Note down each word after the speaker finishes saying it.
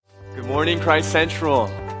Morning, Christ Central.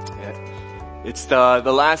 It's the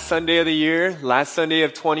last Sunday of the year, last Sunday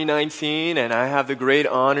of 2019, and I have the great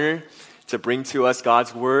honor to bring to us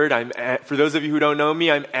God's Word. For those of you who don't know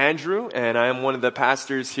me, I'm Andrew, and I am one of the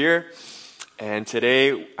pastors here. And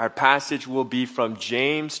today, our passage will be from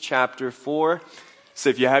James chapter 4. So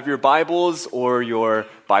if you have your Bibles or your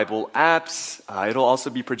Bible apps, it'll also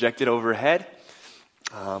be projected overhead.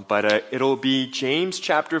 But it'll be James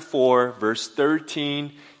chapter 4, verse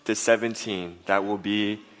 13 to 17. That will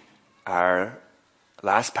be our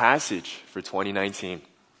last passage for 2019.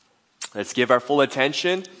 Let's give our full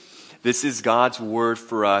attention. This is God's word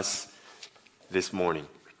for us this morning.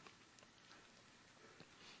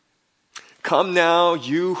 Come now,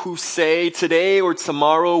 you who say, today or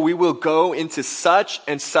tomorrow we will go into such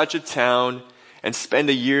and such a town and spend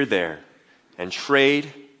a year there and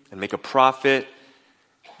trade and make a profit.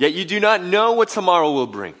 Yet you do not know what tomorrow will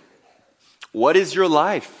bring. What is your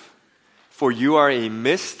life? For you are a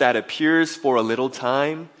mist that appears for a little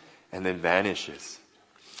time and then vanishes.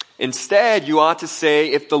 Instead, you ought to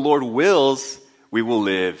say, if the Lord wills, we will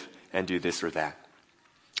live and do this or that.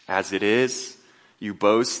 As it is, you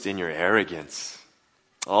boast in your arrogance.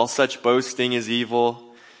 All such boasting is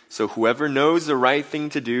evil. So whoever knows the right thing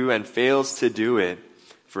to do and fails to do it,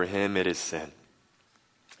 for him it is sin.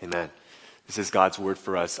 Amen. This is God's word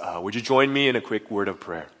for us. Would you join me in a quick word of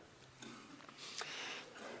prayer?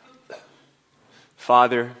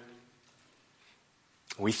 Father,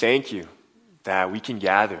 we thank you that we can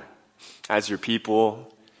gather as your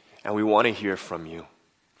people, and we want to hear from you.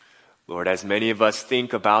 Lord, as many of us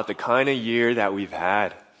think about the kind of year that we've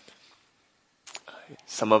had,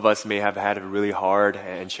 some of us may have had a really hard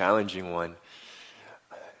and challenging one.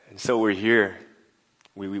 And so we're here.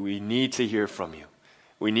 We need to hear from you.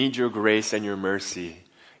 We need your grace and your mercy,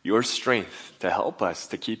 your strength to help us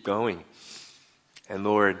to keep going. And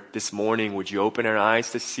Lord, this morning, would you open our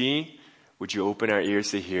eyes to see? Would you open our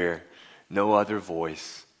ears to hear? No other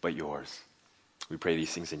voice but yours. We pray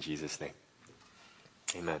these things in Jesus' name.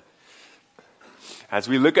 Amen. As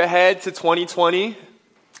we look ahead to 2020,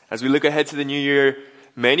 as we look ahead to the new year,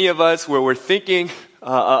 many of us, we're thinking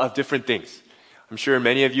of different things. I'm sure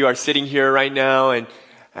many of you are sitting here right now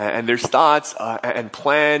and there's thoughts and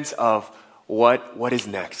plans of what is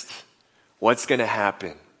next. What's going to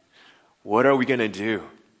happen? What are we going to do?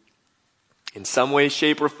 In some way,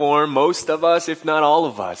 shape, or form, most of us, if not all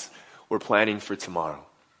of us, we're planning for tomorrow.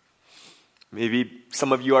 Maybe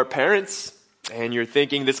some of you are parents and you're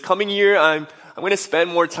thinking, this coming year, I'm going to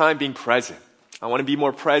spend more time being present. I want to be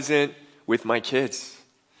more present with my kids.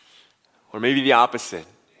 Or maybe the opposite.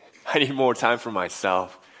 I need more time for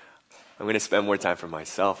myself. I'm going to spend more time for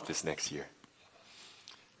myself this next year.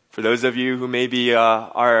 For those of you who maybe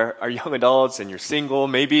are young adults and you're single,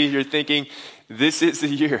 maybe you're thinking, this is the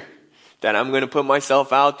year that I'm going to put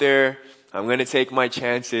myself out there. I'm going to take my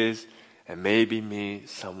chances and maybe meet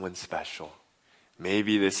someone special.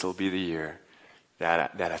 Maybe this will be the year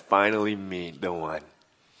that I finally meet the one.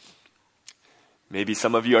 Maybe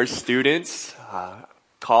some of you are students,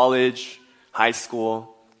 college, high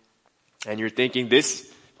school, and you're thinking,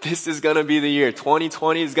 this is going to be the year.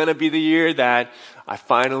 2020 is going to be the year that I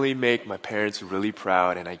finally make my parents really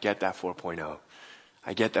proud and I get that 4.0.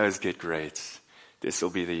 I get those good grades. This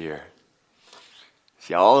will be the year.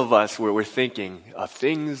 See, all of us, we're thinking of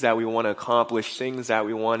things that we want to accomplish, things that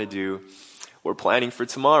we want to do. We're planning for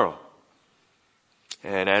tomorrow.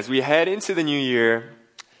 And as we head into the new year,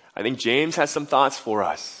 I think James has some thoughts for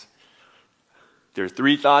us. There are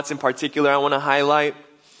 3 thoughts in particular I want to highlight.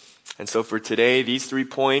 And so for today, these 3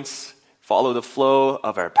 points follow the flow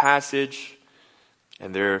of our passage.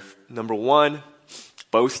 And they're, number 1,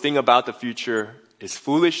 boasting about the future is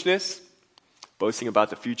foolishness. Boasting about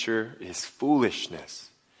the future is foolishness.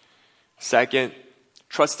 2nd,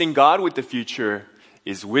 trusting God with the future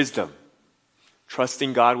is wisdom.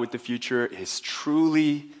 Trusting God with the future is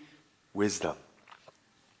truly wisdom.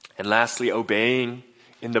 And lastly, obeying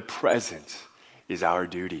in the present is our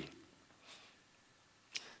duty.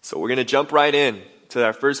 So we're going to jump right in to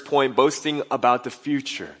our first point. Boasting about the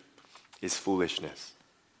future is foolishness.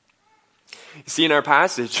 You see, in our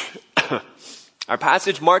passage, our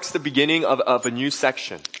passage marks the beginning of a new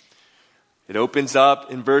section. It opens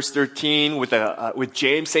up in verse 13 with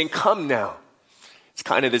James saying, come now. It's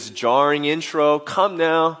kind of this jarring intro, come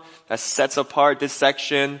now, that sets apart this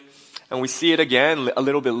section. And we see it again a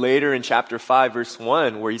little bit later in chapter 5, verse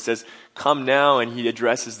 1, where he says, come now, and he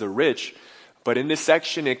addresses the rich. But in this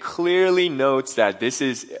section, it clearly notes that this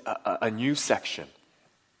is a new section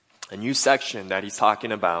that he's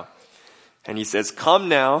talking about. And he says, come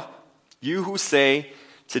now, you who say,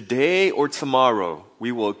 today or tomorrow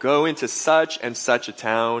we will go into such and such a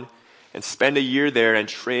town and spend a year there and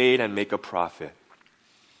trade and make a profit.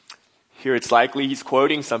 Here it's likely he's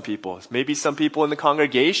quoting some people, maybe some people in the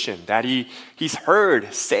congregation that he's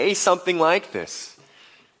heard say something like this.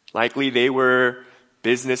 Likely they were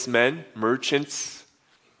businessmen, merchants,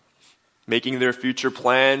 making their future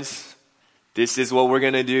plans. This is what we're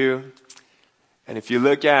going to do. And if you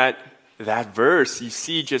look at that verse, you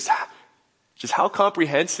see just how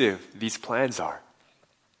comprehensive these plans are.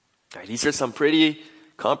 These are some pretty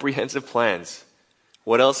comprehensive plans.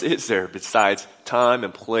 What else is there besides time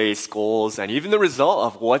and place, goals, and even the result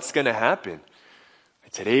of what's going to happen?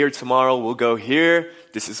 Today or tomorrow, we'll go here.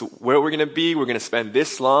 This is where we're going to be. We're going to spend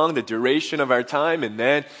this long, the duration of our time, and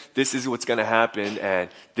then this is what's going to happen, and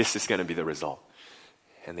this is going to be the result.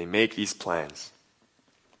 And they make these plans.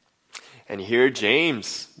 And here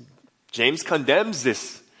James condemns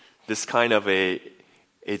this kind of a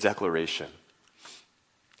declaration.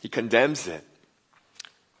 He condemns it.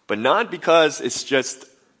 But not because it's just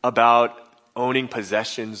about owning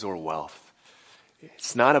possessions or wealth.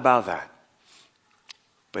 It's not about that.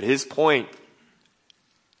 But his point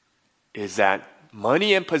is that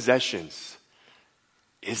money and possessions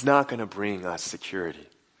is not going to bring us security.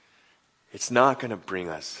 It's not going to bring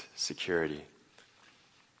us security.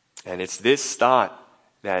 And it's this thought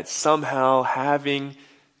that somehow having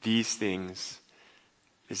these things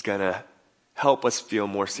is going to help us feel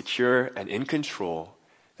more secure and in control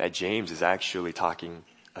that James is actually talking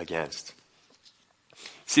against.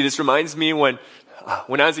 See, this reminds me when I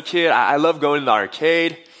was a kid, I loved going to the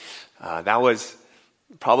arcade. That was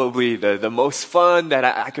probably the most fun that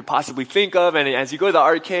I could possibly think of. And as you go to the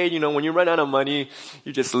arcade, when you run out of money,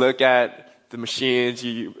 you just look at the machines,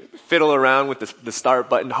 you fiddle around with the start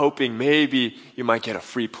button, hoping maybe you might get a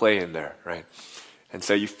free play in there, right? And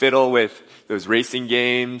so you fiddle with those racing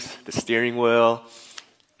games, the steering wheel.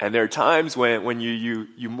 And there are times when you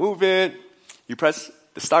move it, you press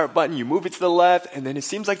the start button, you move it to the left, and then it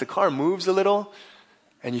seems like the car moves a little,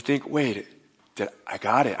 and you think, wait, I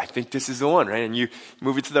got it. I think this is the one, right? And you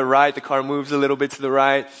move it to the right, the car moves a little bit to the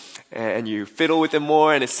right, and you fiddle with it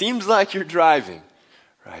more, and it seems like you're driving,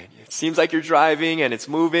 right? It seems like you're driving, and it's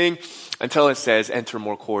moving until it says enter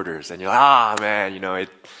more quarters, and you're like, man,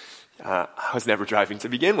 I was never driving to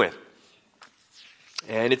begin with.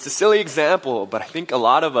 And it's a silly example, but I think a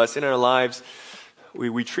lot of us in our lives,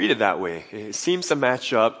 we treat it that way. It seems to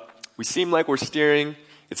match up. We seem like we're steering.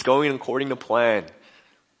 It's going according to plan.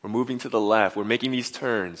 We're moving to the left. We're making these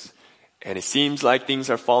turns. And it seems like things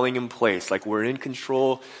are falling in place, like we're in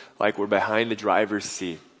control, like we're behind the driver's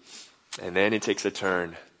seat. And then it takes a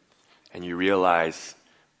turn, and you realize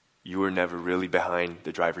you were never really behind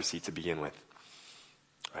the driver's seat to begin with.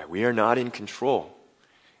 Right? We are not in control.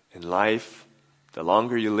 In life, the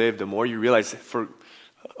longer you live, the more you realize for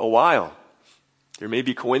a while, there may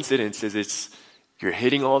be coincidences. You're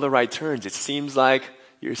hitting all the right turns. It seems like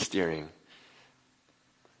you're steering.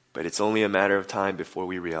 But it's only a matter of time before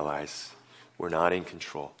we realize we're not in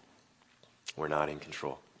control. We're not in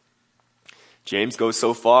control. James goes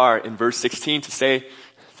so far in verse 16 to say,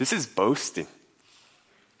 this is boasting.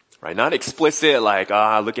 Right? Not explicit like,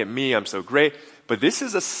 look at me, I'm so great. But this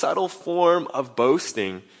is a subtle form of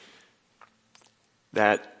boasting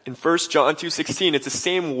that in 1 John 2:16, it's the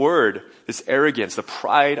same word, this arrogance, the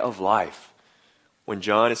pride of life. When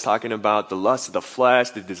John is talking about the lust of the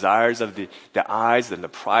flesh, the desires of the eyes, and the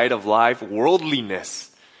pride of life, worldliness.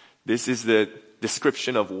 This is the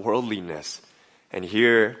description of worldliness. And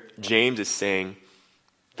here, James is saying,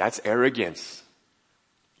 that's arrogance.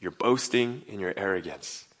 You're boasting in your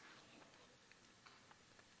arrogance.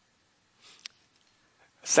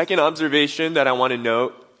 Second observation that I want to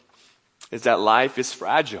note is that life is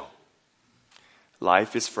fragile.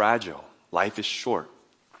 Life is fragile. Life is short.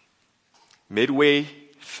 Midway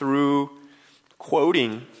through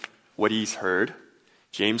quoting what he's heard,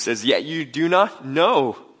 James says, yet you do not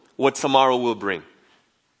know what tomorrow will bring.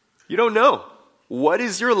 You don't know. What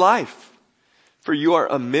is your life? For you are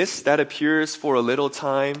a mist that appears for a little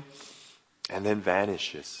time and then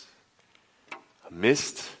vanishes. A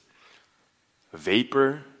mist, a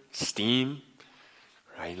vapor, steam.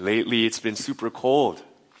 Right? Lately it's been super cold.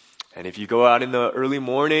 And if you go out in the early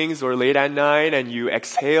mornings or late at night and you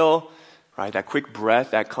exhale, right, that quick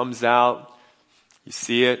breath that comes out, you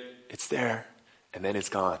see it, it's there, and then it's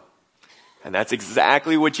gone. And that's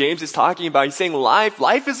exactly what James is talking about. He's saying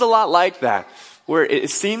life is a lot like that, where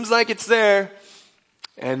it seems like it's there,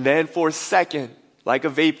 and then for a second, like a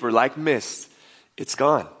vapor, like mist, it's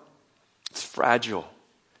gone. It's fragile.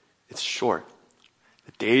 It's short.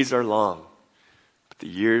 The days are long, but the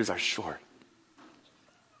years are short.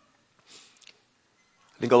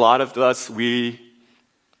 think a lot of us,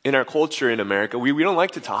 in our culture in America, we don't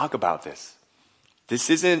like to talk about this. This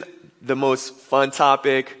isn't the most fun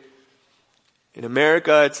topic. In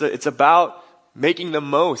America, it's about making the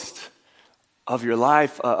most of your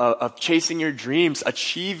life, of chasing your dreams,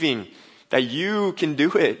 achieving that you can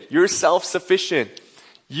do it. You're self-sufficient.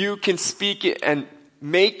 You can speak it and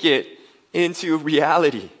make it into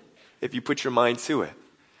reality if you put your mind to it.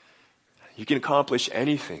 You can accomplish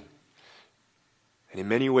anything. And in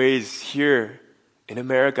many ways here in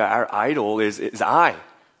America, our idol is I,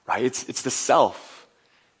 right? It's the self.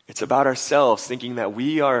 It's about ourselves, thinking that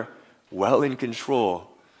we are well in control.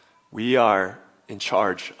 We are in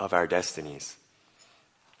charge of our destinies.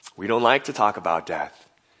 We don't like to talk about death.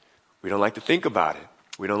 We don't like to think about it.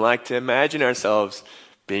 We don't like to imagine ourselves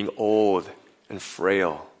being old and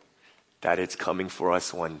frail, that it's coming for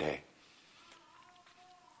us one day.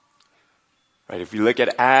 Right? If you look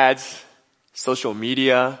at ads, social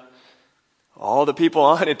media, all the people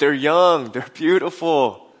on it, they're young, they're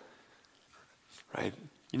beautiful. Right?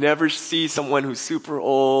 You never see someone who's super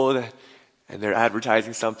old and they're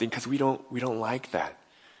advertising something, because we don't like that.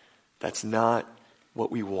 That's not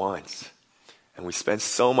what we want. And we spend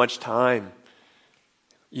so much time.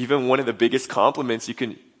 Even one of the biggest compliments you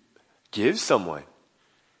can give someone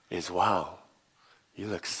is, wow, you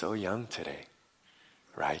look so young today.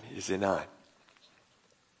 Right? Is it not?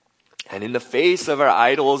 And in the face of our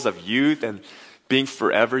idols of youth and being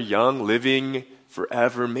forever young, living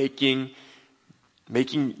forever, making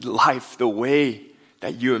life the way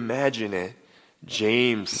that you imagine it,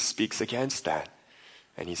 James speaks against that.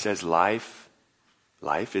 And he says, life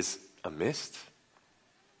is a mist.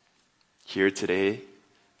 Here today,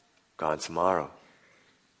 gone tomorrow.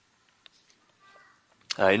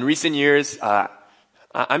 In recent years,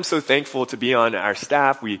 I'm so thankful to be on our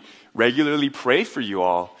staff. We regularly pray for you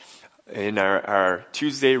all in our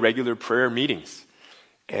Tuesday regular prayer meetings.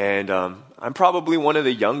 And I'm probably one of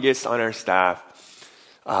the youngest on our staff,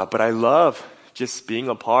 but I love just being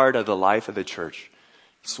a part of the life of the church,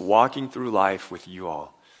 just walking through life with you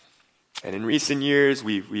all. And in recent years,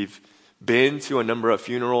 we've been to a number of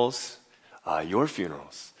funerals, your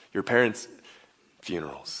funerals, your parents'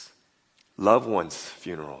 funerals, loved ones'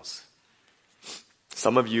 funerals.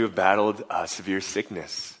 Some of you have battled severe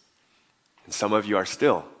sickness, and some of you are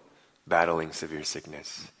still battling severe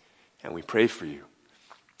sickness. And we pray for you,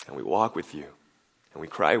 and we walk with you, and we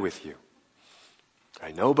cry with you.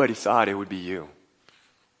 Right? Nobody thought it would be you.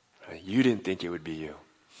 Right? You didn't think it would be you.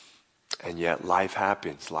 And yet life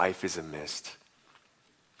happens. Life is a mist.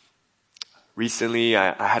 Recently,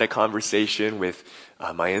 I had a conversation with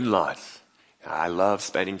my in-laws. I love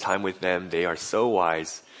spending time with them. They are so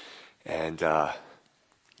wise. And,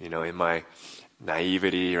 in my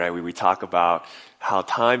naivety, right, we talk about how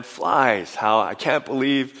time flies, how I can't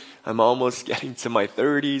believe I'm almost getting to my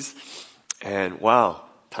 30s. And wow,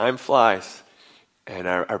 time flies. And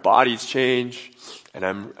our bodies change. And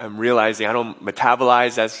I'm realizing I don't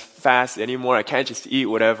metabolize as fast anymore. I can't just eat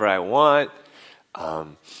whatever I want.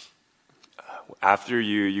 After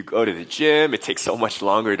you go to the gym, it takes so much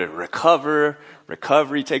longer to recover.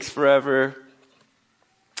 Recovery takes forever.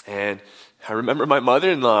 And I remember my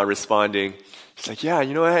mother-in-law responding. She's like, yeah,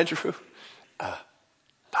 you know what, Andrew?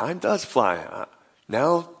 Time does fly.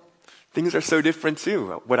 Now things are so different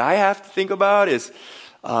too. What I have to think about is,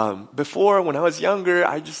 before, when I was younger,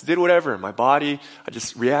 I just did whatever. My body, I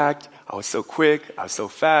just react. I was so quick. I was so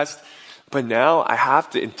fast. But now I have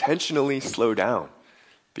to intentionally slow down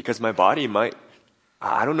because my body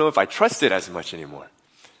I don't know if I trust it as much anymore.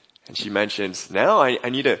 And she mentions, now I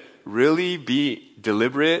need to really be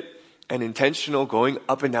deliberate and intentional going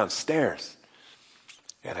up and down stairs.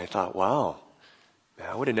 And I thought, wow, man,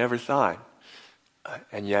 I would have never thought.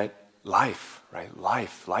 And yet life, right?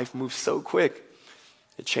 Life moves so quick.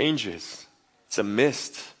 It changes. It's a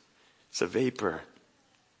mist. It's a vapor.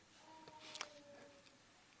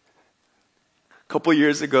 A couple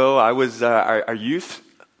years ago, I was our youth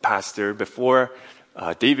pastor before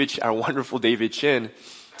our wonderful David Chin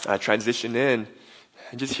transitioned in.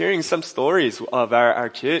 And just hearing some stories of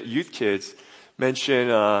our youth kids mention,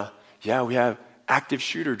 we have active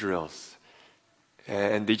shooter drills.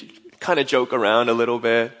 And they kind of joke around a little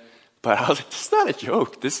bit. But I was like, this is not a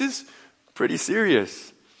joke. This is pretty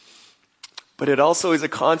serious. But it also is a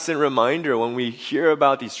constant reminder when we hear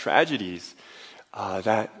about these tragedies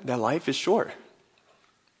that life is short.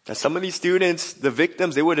 That some of these students, the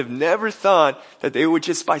victims, they would have never thought that they would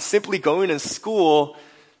just by simply going to school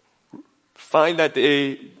find that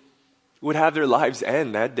they would have their lives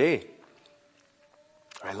end that day.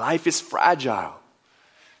 Right? Life is fragile.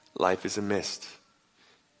 Life is a mist.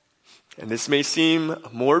 And this may seem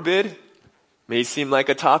morbid, may seem like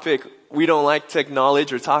a topic we don't like to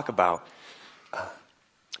acknowledge or talk about.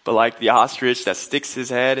 But like the ostrich that sticks his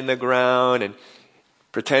head in the ground and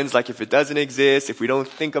pretends like if it doesn't exist, if we don't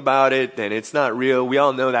think about it, then it's not real. We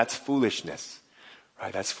all know that's foolishness,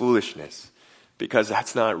 right? That's foolishness because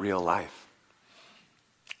that's not real life.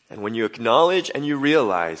 And when you acknowledge and you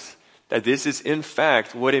realize that this is in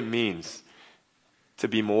fact what it means to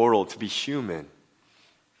be mortal, to be human,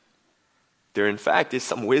 there in fact is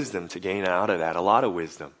some wisdom to gain out of that, a lot of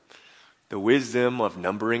wisdom. The wisdom of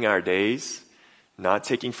numbering our days, not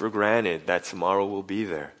taking for granted that tomorrow will be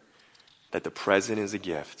there, that the present is a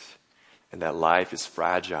gift, and that life is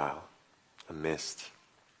fragile, a mist.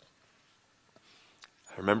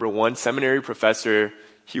 I remember one seminary professor,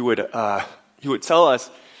 he would tell us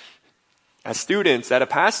as students that a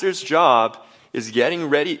pastor's job is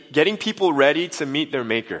getting people ready to meet their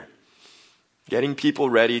maker, getting people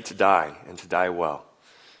ready to die and to die well.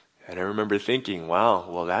 And I remember thinking, wow,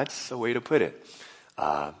 well, that's a way to put it.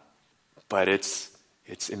 But it's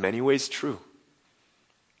in many ways true,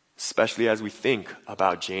 especially as we think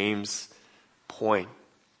about James' point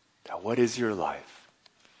that what is your life?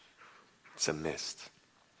 It's a mist.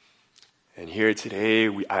 And here today,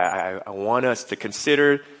 I want us to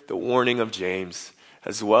consider the warning of James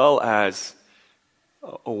as well as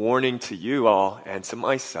a warning to you all and to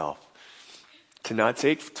myself to not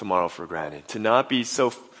take tomorrow for granted, to not be so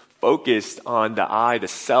focused on the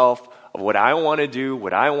self of what I want to do,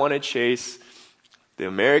 what I want to chase, the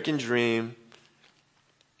American dream,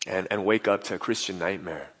 and wake up to a Christian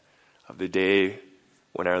nightmare of the day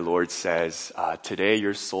when our Lord says, today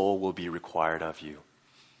your soul will be required of you.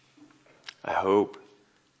 I hope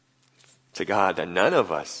to God that none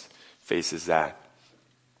of us faces that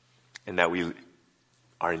and that we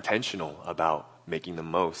are intentional about making the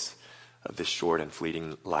most of this short and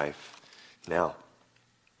fleeting life. Now,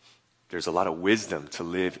 there's a lot of wisdom to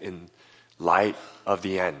live in light of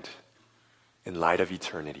the end, in light of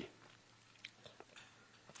eternity.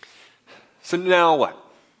 So now what?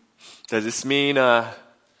 Does this mean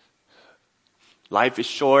life is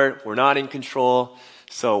short, we're not in control,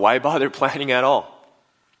 so why bother planning at all?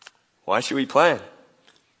 Why should we plan?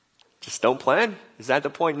 Just don't plan? Is that the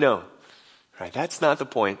point? No. Right, that's not the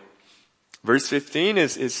point. Verse 15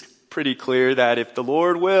 is pretty clear that if the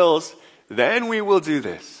Lord wills, then we will do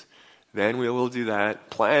this. Then we will do that.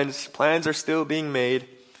 Plans are still being made.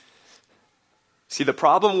 See, the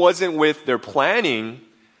problem wasn't with their planning,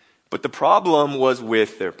 but the problem was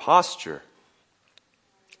with their posture.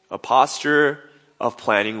 A posture of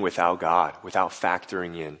planning without God, without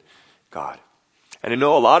factoring in God. And I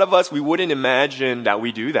know a lot of us, we wouldn't imagine that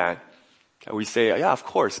we do that. That we say, yeah, of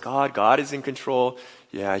course, God is in control.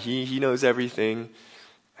 Yeah, He knows everything.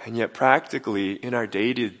 And yet practically in our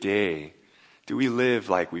day-to-day, do we live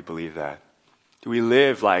like we believe that? Do we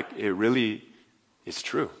live like it really is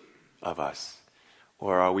true of us?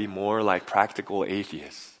 Or are we more like practical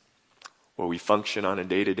atheists, where we function on a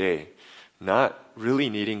day-to-day, not really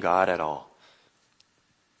needing God at all?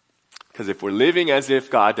 Because if we're living as if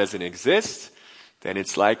God doesn't exist, then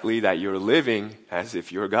it's likely that you're living as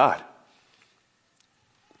if you're God.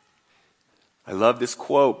 I love this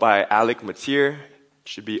quote by Alec Motyer. It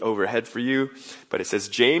should be overhead for you. But it says,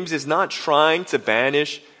 James is not trying to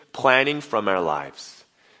banish planning from our lives,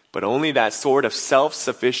 but only that sort of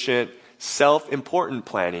self-sufficient, self-important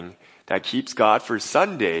planning that keeps God for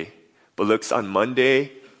Sunday, but looks on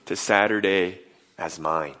Monday to Saturday as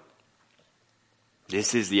mine.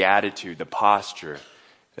 This is the attitude, the posture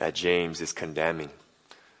that James is condemning.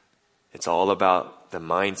 It's all about the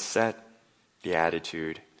mindset, the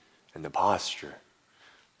attitude, and the posture.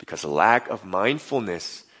 Because a lack of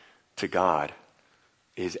mindfulness to God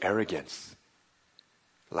is arrogance.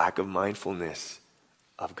 Lack of mindfulness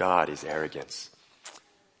of God is arrogance.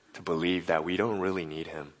 To believe that we don't really need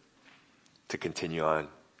Him to continue on,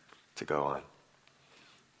 to go on.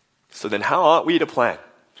 So then how ought we to plan?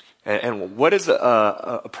 And what does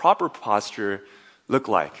a proper posture look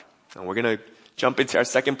like? And we're going to jump into our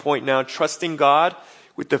second point now. Trusting God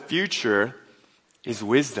with the future is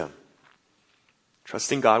wisdom.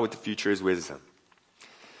 Trusting God with the future is wisdom.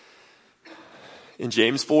 In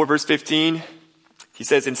James 4 verse 15, he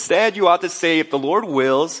says, instead you ought to say, if the Lord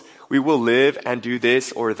wills, we will live and do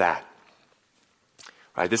this or that.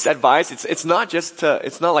 Right? This advice, it's not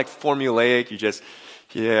like formulaic. You just,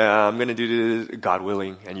 I'm going to do this, God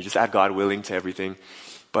willing, and you just add God willing to everything.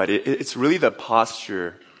 But it's really the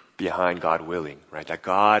posture behind God willing, right? That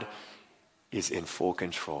God is in full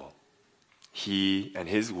control. He and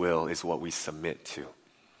His will is what we submit to.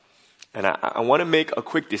 And I want to make a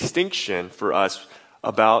quick distinction for us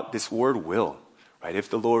about this word will, right? If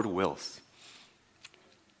the Lord wills.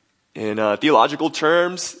 In theological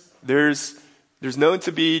terms, there's known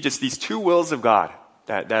to be just these two wills of God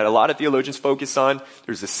that a lot of theologians focus on.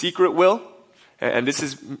 There's the secret will, and this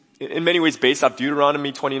is in many ways based off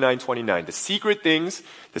Deuteronomy 29:29. The secret things,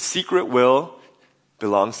 the secret will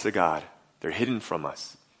belongs to God. They're hidden from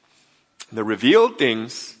us. The revealed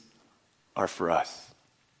things are for us.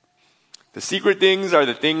 The secret things are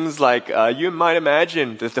the things like you might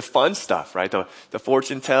imagine, the fun stuff, right? The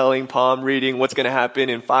fortune telling, palm reading, what's going to happen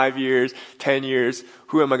in 5 years, 10 years,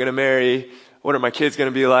 who am I going to marry, what are my kids going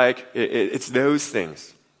to be like? It's those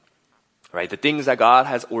things, right? The things that God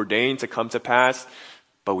has ordained to come to pass,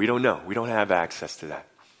 but we don't know. We don't have access to that.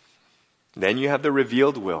 Then you have the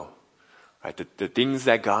revealed will, right? The things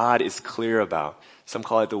that God is clear about. Some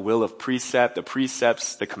call it the will of precept, the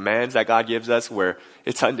precepts, the commands that God gives us where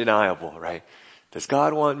it's undeniable, right? Does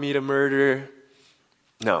God want me to murder?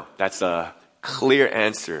 No, that's a clear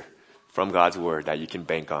answer from God's word that you can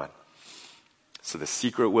bank on. So the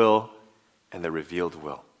secret will and the revealed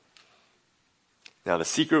will. Now the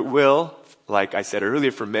secret will, like I said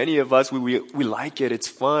earlier, for many of us, we like it. It's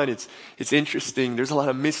fun. It's interesting. There's a lot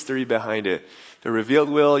of mystery behind it. The revealed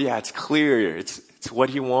will, yeah, it's clear. It's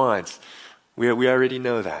what He wants. We already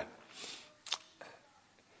know that.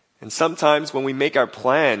 And sometimes when we make our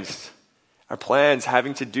plans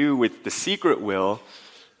having to do with the secret will,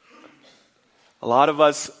 a lot of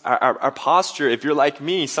us, our posture, if you're like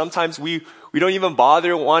me, sometimes we don't even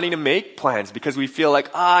bother wanting to make plans because we feel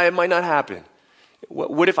like, it might not happen.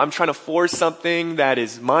 What if I'm trying to force something that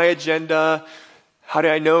is my agenda? How do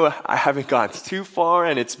I know I haven't gone too far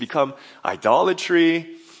and it's become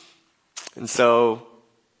idolatry? And so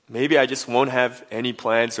maybe I just won't have any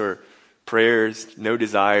plans or prayers, no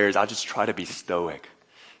desires. I'll just try to be stoic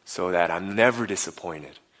so that I'm never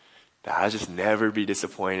disappointed. That I'll just never be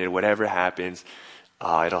disappointed. Whatever happens,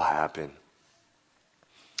 it'll happen.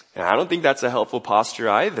 And I don't think that's a helpful posture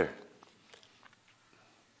either.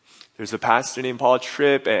 There's a pastor named Paul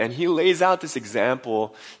Tripp, and he lays out this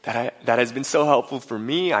example that has been so helpful for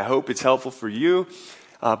me. I hope it's helpful for you.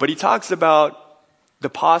 But he talks about the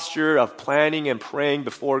posture of planning and praying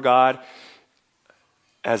before God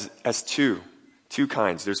as two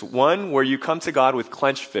kinds. There's one where you come to God with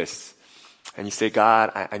clenched fists and you say,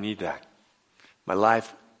 God, I need that. My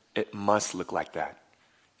life, it must look like that.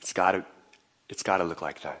 It's got to look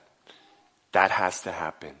like that. That has to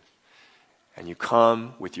happen. And you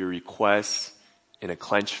come with your requests in a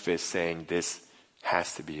clenched fist saying, this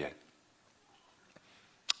has to be it.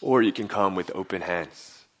 Or you can come with open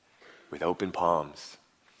hands, with open palms,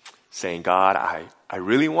 saying, God, I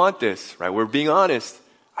really want this, right? We're being honest.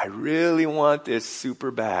 I really want this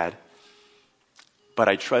super bad, but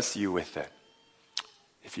I trust you with it.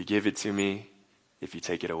 If you give it to me, if you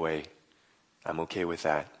take it away, I'm okay with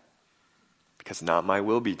that. Because not my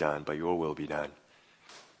will be done, but your will be done.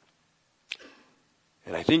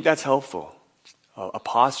 And I think that's helpful. A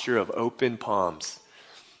posture of open palms,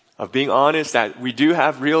 of being honest that we do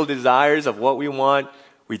have real desires of what we want.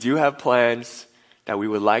 We do have plans that we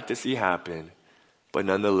would like to see happen. But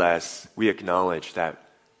nonetheless, we acknowledge that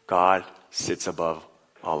God sits above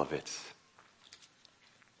all of it.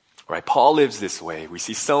 Right? Paul lives this way. We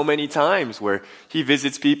see so many times where he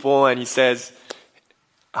visits people and he says,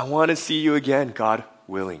 I want to see you again, God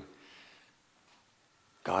willing.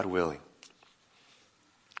 God willing.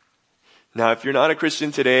 Now, if you're not a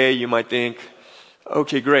Christian today, you might think,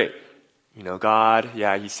 okay, great. God,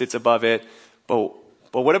 yeah, He sits above it. But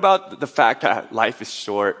what about the fact that life is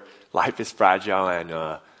short, life is fragile,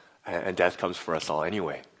 and death comes for us all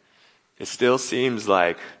anyway? It still seems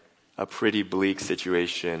like a pretty bleak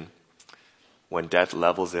situation when death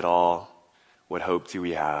levels it all. What hope do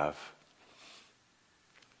we have?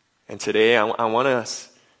 And today, I want us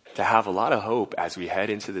to have a lot of hope as we head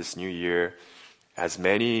into this new year, as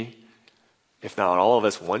many, if not all of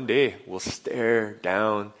us, one day will stare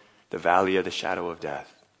down the valley of the shadow of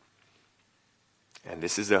death. And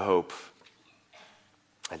this is the hope.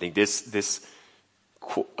 I think this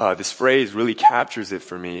phrase really captures it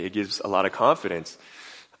for me. It gives a lot of confidence.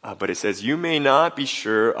 But it says, you may not be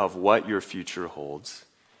sure of what your future holds,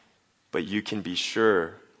 but you can be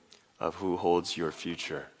sure of who holds your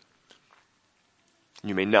future.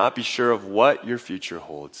 You may not be sure of what your future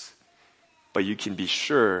holds, but you can be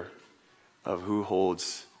sure of who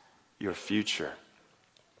holds your future.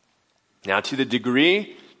 Now, to the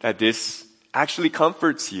degree that this actually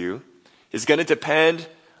comforts you is going to depend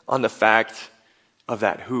on the fact of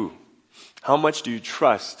that who. How much do you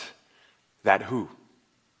trust that who?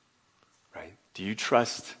 Right? Do you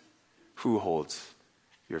trust who holds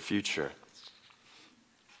your future?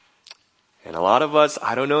 And a lot of us,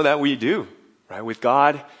 I don't know that we do, right? With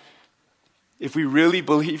God, if we really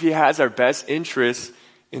believe He has our best interests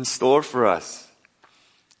in store for us.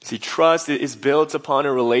 See, trust is built upon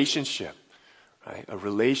a relationship, right? A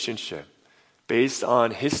relationship based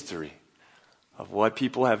on history of what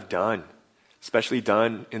people have done, especially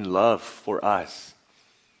done in love for us.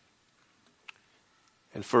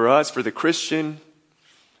 And for us, for the Christian,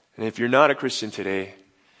 and if you're not a Christian today,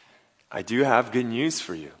 I do have good news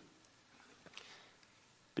for you.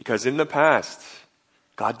 Because in the past,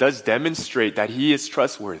 God does demonstrate that He is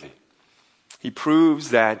trustworthy. He proves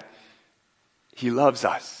that He loves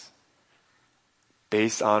us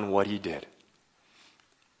based on what He did.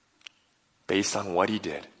 Based on what He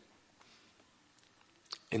did.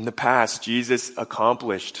 In the past, Jesus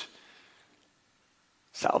accomplished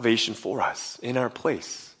salvation for us in our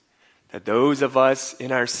place. That those of us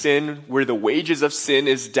in our sin, where the wages of sin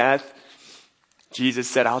is death, Jesus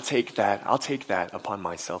said, I'll take that upon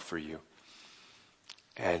myself for you.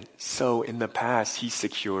 And so in the past, He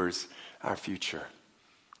secures our future.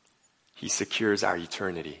 He secures our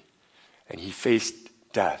eternity. And He faced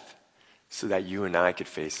death so that you and I could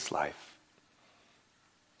face life.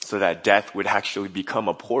 So that death would actually become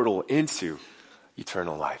a portal into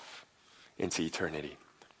eternal life, into eternity.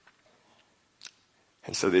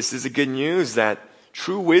 And so this is the good news that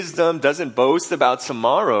true wisdom doesn't boast about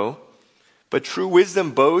tomorrow, but true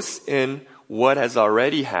wisdom boasts in what has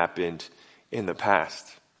already happened in the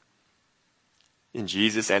past. In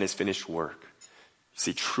Jesus and His finished work.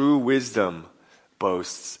 See, true wisdom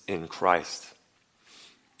boasts in Christ.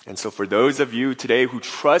 And so for those of you today who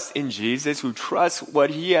trust in Jesus, who trust what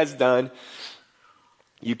He has done,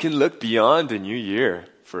 you can look beyond the new year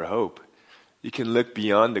for hope. You can look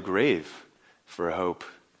beyond the grave for hope.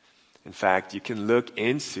 In fact, you can look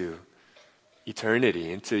into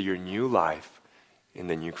eternity, into your new life in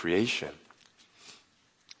the new creation.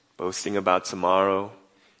 Boasting about tomorrow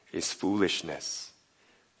is foolishness,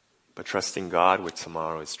 but trusting God with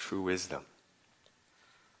tomorrow is true wisdom.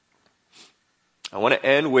 I want to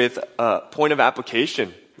end with a point of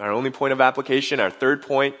application, our only point of application, our third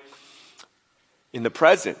point. In the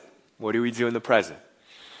present, what do we do in the present?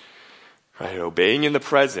 Right, obeying in the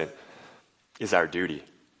present is our duty.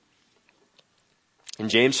 In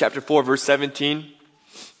James chapter 4, verse 17,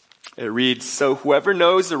 it reads, "So whoever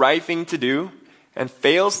knows the right thing to do and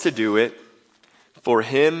fails to do it, for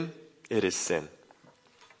him it is sin."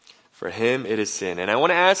 For him it is sin. And I want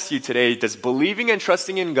to ask you today, does believing and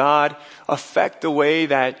trusting in God affect the way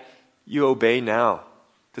that you obey now?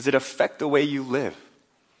 Does it affect the way you live?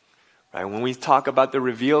 Right? When we talk about the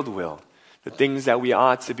revealed will, the things that we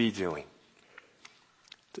ought to be doing.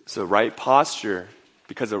 So right posture,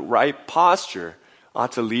 because the right posture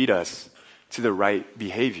ought to lead us to the right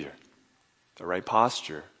behavior. The right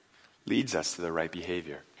posture leads us to the right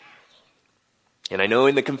behavior. And I know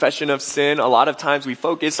in the confession of sin, a lot of times we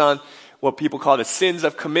focus on what people call the sins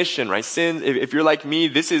of commission, right? Sins, if you're like me,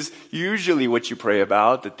 this is usually what you pray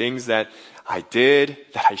about, the things that I did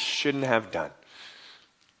that I shouldn't have done.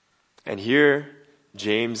 And here,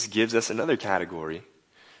 James gives us another category,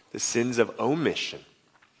 the sins of omission.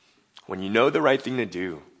 When you know the right thing to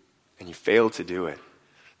do and you fail to do it,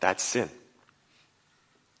 that's sin.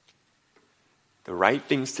 The right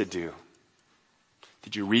things to do.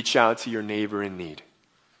 Did you reach out to your neighbor in need?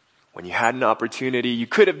 When you had an opportunity, you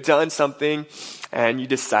could have done something and you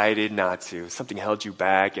decided not to. Something held you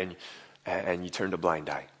back and you turned a blind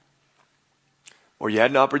eye. Or you had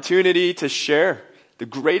an opportunity to share the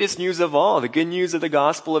greatest news of all, the good news of the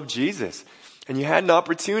gospel of Jesus. And you had an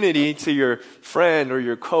opportunity to your friend or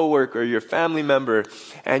your coworker or your family member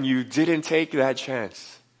and you didn't take that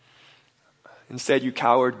chance. Instead, you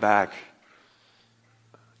cowered back.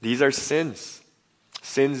 These are sins.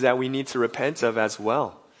 Sins that we need to repent of as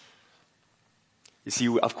well. You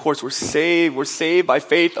see, of course, we're saved. We're saved by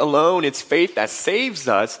faith alone. It's faith that saves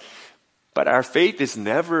us. But our faith is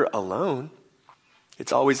never alone.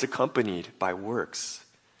 It's always accompanied by works.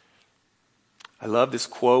 I love this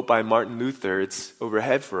quote by Martin Luther. It's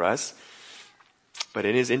overhead for us. But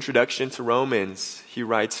in his introduction to Romans, he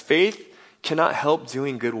writes, "Faith cannot help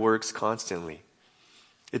doing good works constantly.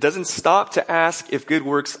 It doesn't stop to ask if good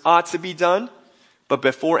works ought to be done, but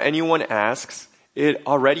before anyone asks, it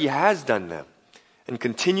already has done them and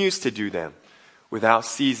continues to do them without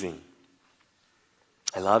ceasing."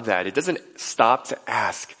 I love that. It doesn't stop to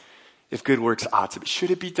ask if good works ought to be. Should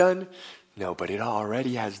it be done? No, but it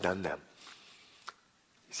already has done them.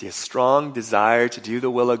 You see, a strong desire to do the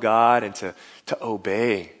will of God and to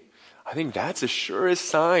obey. I think that's the surest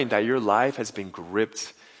sign that your life has been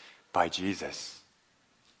gripped by Jesus.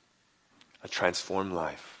 A transformed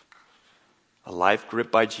life. A life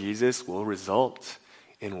gripped by Jesus will result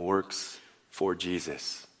in works for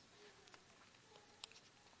Jesus.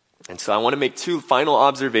 And so I want to make two final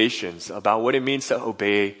observations about what it means to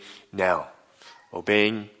obey now.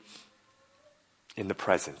 Obeying in the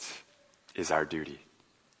present is our duty.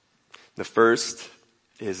 The first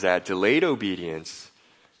is that delayed obedience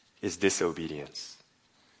is disobedience.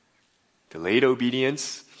 Delayed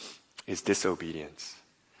obedience is disobedience.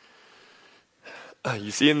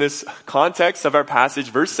 You see, in this context of our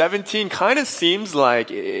passage, verse 17 kind of seems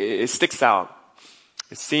like it sticks out.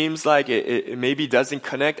 It seems like it maybe doesn't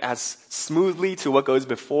connect as smoothly to what goes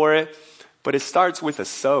before it, but it starts with a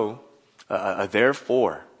so, a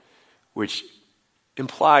therefore, which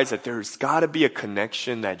implies that there's got to be a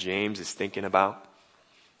connection that James is thinking about.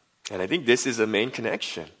 And I think this is a main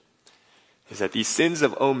connection, is that these sins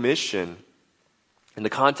of omission, in the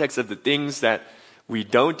context of the things that we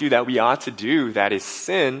don't do that we ought to do, that is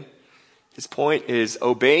sin, his point is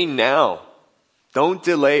obey now. Don't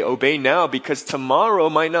delay, obey now, because tomorrow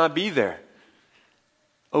might not be there.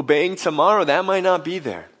 Obeying tomorrow, that might not be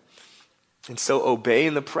there. And so obey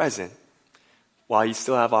in the present while you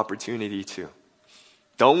still have opportunity to.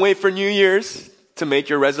 Don't wait for New Year's to make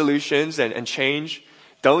your resolutions and change.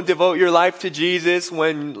 Don't devote your life to Jesus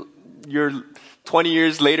when you're 20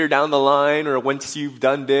 years later down the line or once you've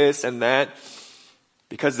done this and that,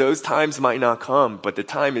 because those times might not come, but the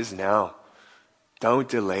time is now. Don't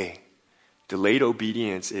delay. Delayed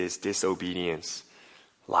obedience is disobedience.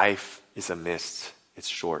 Life is a mist. It's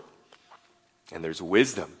short. And there's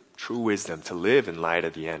wisdom, true wisdom, to live in light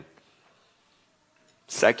of the end.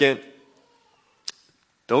 Second,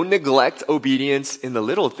 don't neglect obedience in the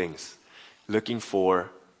little things, looking for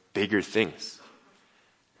bigger things.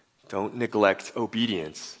 Don't neglect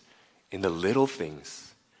obedience in the little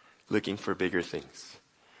things, looking for bigger things.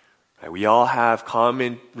 Right? We all have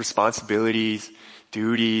common responsibilities,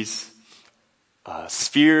 duties,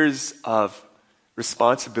 spheres of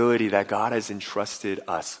responsibility that God has entrusted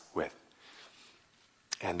us with.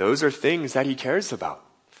 And those are things that He cares about.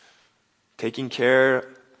 Taking care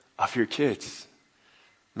of your kids,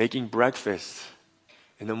 making breakfast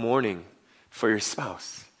in the morning for your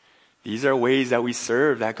spouse. These are ways that we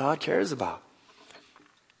serve that God cares about.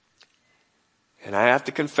 And I have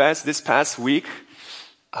to confess, this past week,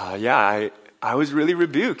 I was really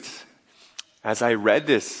rebuked as I read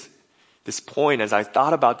this point, as I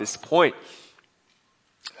thought about this point.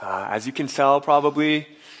 As you can tell, probably,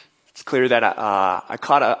 it's clear that I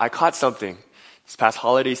caught something. This past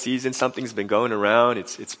holiday season, something's been going around.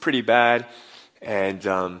 It's pretty bad. And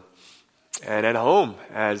at home,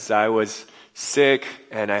 as I was sick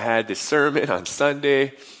and I had this sermon on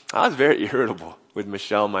Sunday, I was very irritable with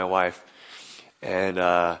Michelle, my wife. And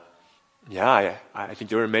I think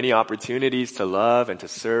there were many opportunities to love and to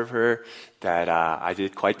serve her that I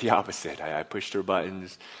did quite the opposite. I pushed her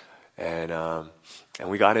buttons, and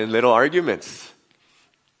we got in little arguments.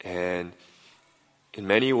 And in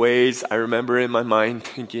many ways, I remember in my mind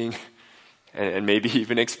thinking, and maybe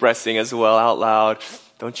even expressing as well out loud,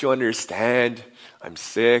 don't you understand? I'm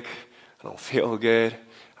sick. I don't feel good.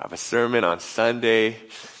 I have a sermon on Sunday.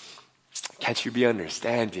 Can't you be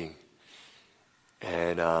understanding?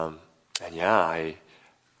 And I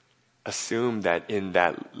assumed that in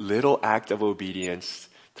that little act of obedience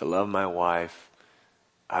to love my wife,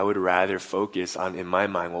 I would rather focus on, in my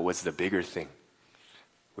mind, what was the bigger thing,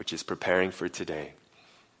 which is preparing for today.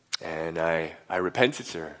 And I repented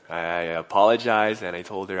to her. I apologized and I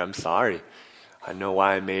told her I'm sorry. I know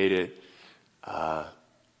why I made it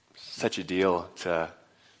such a deal to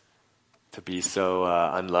be so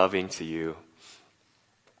unloving to you.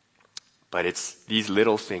 But it's these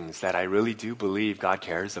little things that I really do believe God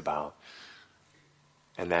cares about.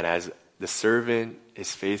 And that as the servant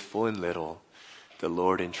is faithful in little, the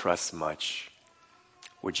Lord entrusts much.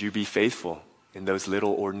 Would you be faithful in those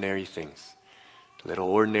little ordinary things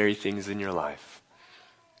in your life,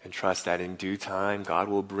 and trust that in due time, God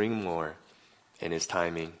will bring more in His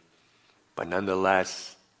timing. But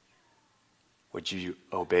nonetheless, would you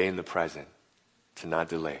obey in the present, to not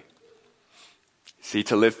delay? See,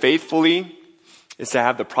 to live faithfully is to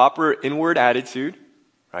have the proper inward attitude,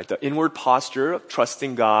 right? The inward posture of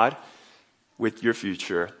trusting God with your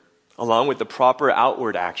future, along with the proper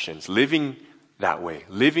outward actions, living that way,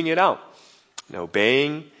 living it out, and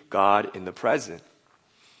obeying God in the present.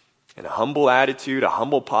 And a humble attitude, a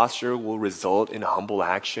humble posture will result in humble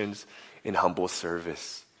actions, in humble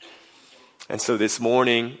service. And so this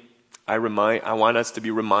morning, I want us to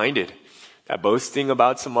be reminded that boasting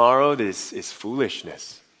about tomorrow is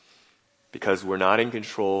foolishness, because we're not in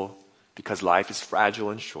control, because life is fragile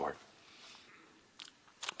and short.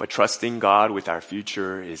 But trusting God with our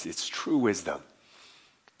future is its true wisdom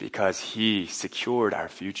because He secured our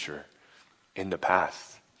future in the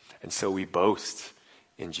past. And so we boast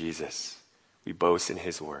in Jesus. We boast in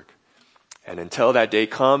His work. And until that day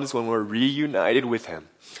comes when we're reunited with Him,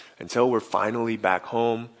 until we're finally back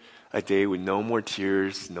home, a day with no more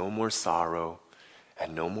tears, no more sorrow,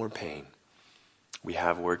 and no more pain, we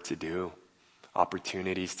have work to do,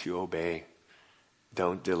 opportunities to obey.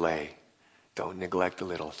 Don't delay. Don't neglect the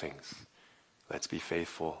little things. Let's be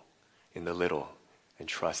faithful in the little and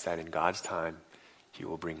trust that in God's time, He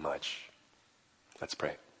will bring much. Let's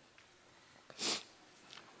pray.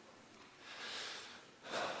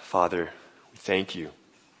 Father, we thank You.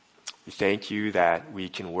 We thank You that we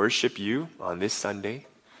can worship You on this Sunday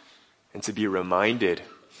and to be reminded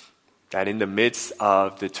that in the midst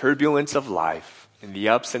of the turbulence of life, in the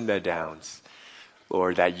ups and the downs,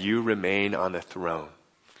 Lord, that You remain on the throne,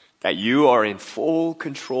 that You are in full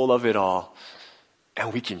control of it all,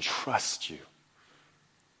 and we can trust You.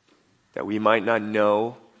 That we might not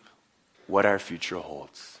know what our future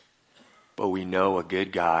holds, but we know a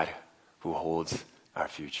good God who holds our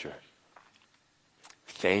future.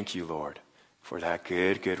 Thank You, Lord, for that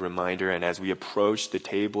good reminder. And as we approach the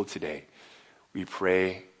table today, we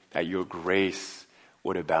pray that Your grace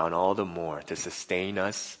would abound all the more to sustain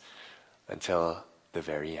us until the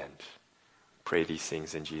very end. Pray these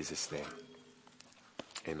things in Jesus' name.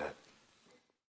 Amen.